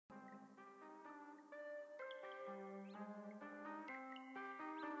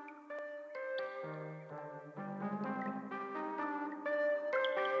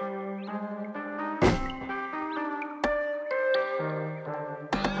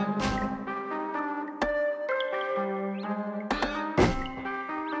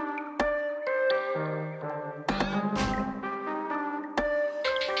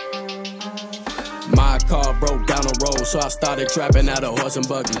road, so I started trapping out a horse and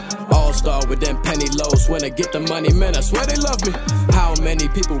buggy. All-star with them penny lows. When I get the money, man, I swear they love me. How many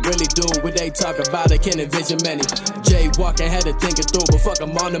people really do what they talk about? I can't envision many. Jaywalking, had to think it through, but fuck,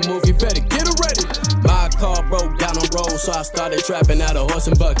 I'm on the move, you better get it ready. My car broke down on road, so I started trapping out a horse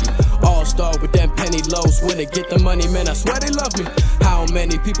and buggy. All-star with them penny lows. When I get the money, man, I swear they love me. How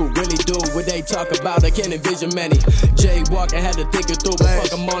many people really do what they talk about? I can't envision many. Jaywalking, had to think it through, but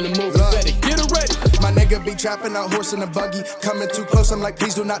fuck, I'm on the move, you better get it ready. My nigga be trapping a horse in a buggy. Coming too close, I'm like,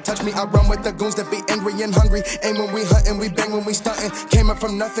 please do not touch me. I run with the goons that be angry and hungry. Aim when we hunting, we bang when we stunting. Came up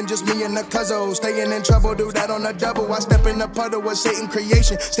from nothing, just me and the cuzzo. Staying in trouble, do that on a double. I step in the puddle with Satan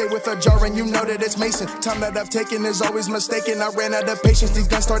creation. Stay with a jar and you know that it's Mason. Time that I've taken is always mistaken. I ran out of patience, these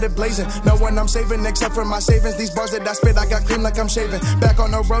guns started blazing. No one I'm saving except for my savings. These bars that I spit, I got cream like I'm shaving. Back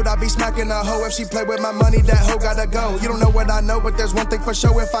on the road, I be smacking a hoe. If she play with my money, that hoe gotta go. You don't know what I know, but there's one thing for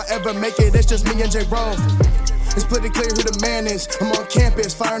sure. If I ever make it, it's just me and J-Bro. It's pretty clear who the man is. I'm on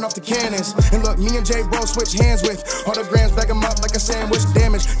campus, firing off the cannons. And look, me and J-Bro switch hands with autograms, bag them up like a sandwich.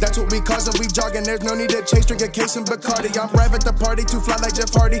 Damage, that's what we causing, we jogging. There's no need to chase, drink a case in Bacardi. I'm Rev at the party, too fly like Jeff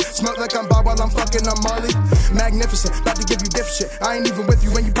Hardy. Smoke like I'm Bob while I'm fucking on Marley. Magnificent, about to give you different shit. I ain't even with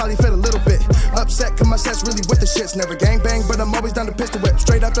you and you probably feel a little bit upset, cause my set's really with the shits. Never gangbang, but I'm always down to pistol whip.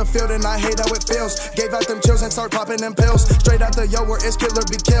 Straight out the field and I hate how it feels. Gave out them chills and start popping them pills. Straight out the yo where it's killer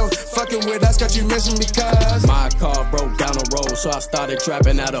be killed. Fucking with us got you missing because my car broke down the road, so I started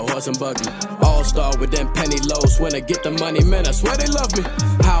trapping out a horse and buggy. All-star with them penny lows. When I get the money, man, I swear they love me.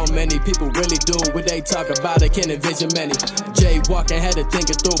 How many people really do what they talk about? I can't envision many. Jaywalking, had to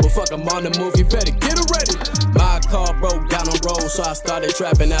think it through, but fuck, I'm on the move, you better get it ready. My car broke down on road, so I started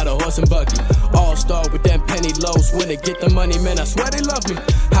trapping out a horse and buggy. All-star with them penny lows. When I get the money, man, I swear they love me.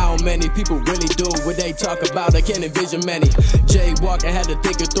 How many people really do what they talk about? I can't envision many. Jaywalking, had to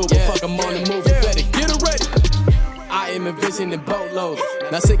think it through, but fuck, I'm on the move, you better get it ready. I am envisioning boatloads.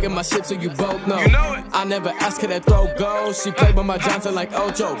 Not sinking my ship so you both know. I never asked her that throw goals. She played by my Johnson like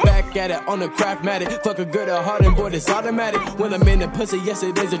Ocho. Back at it on the craftmatic. Fuck a good or hard and boy, it's automatic. When I'm in the pussy, yes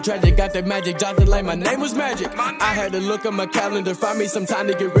it is a tragic. Got that magic Johnson like my name was magic. I had to look at my calendar, find me some time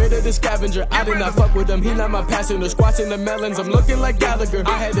to get rid of the scavenger. I did not fuck with him, he not my passenger. Squashing the melons, I'm looking like Gallagher.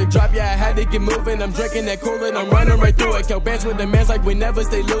 I had to drop, yeah, I had to get moving. I'm drinking that Kool-Aid, I'm running right through it. Kill bands with the mans like we never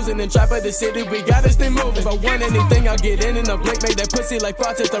stay losing. In trap of the city, we gotta stay moving. If I want anything, I'll get in a blink. Make that pussy like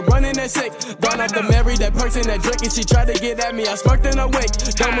faucets, I'm running that sick. Gone off the Mary, that person that drinking. She tried to get at me, I smirked and I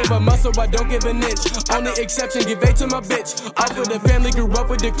winked. Don't move a muscle, I don't give an inch. Only exception, give A to my bitch. Off with the family, grew up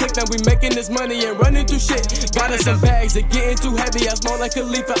with the clique. Now we making this money and running through shit. Got us some bags, they getting too heavy. I smoke like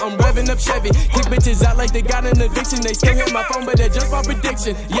Khalifa, I'm revving up Chevy. Kick bitches out like they got an eviction. They still hit my phone, but that's just my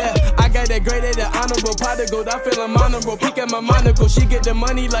prediction. Yeah, I got that great at the honorable prodigal. I feel I'm honorable, peek at my monocle. She get the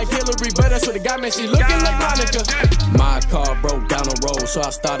money like Hillary, but I swear to God, man, she looking like Monica. My car broke down the road, so I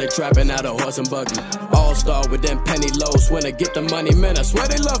started trapping out a horse and buggy. All-star with them penny lows. When I get the money, man, I swear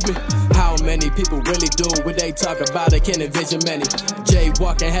they love me. How many people really do what they talk about? I can't envision many.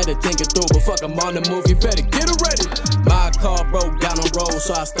 Jaywalking, had to think it through, but fuck, I'm on the move, you better get it ready. My car broke down the road,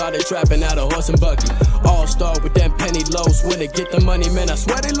 so I started trapping out a horse and buggy. All-star with them penny lows. When I get the money, man, I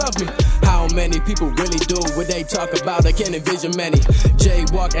swear they love me. How many people really do what they talk about? I can't envision many.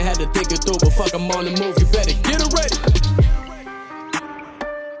 Jaywalking, had to think it through, but fuck, I'm on the move, you better get it ready.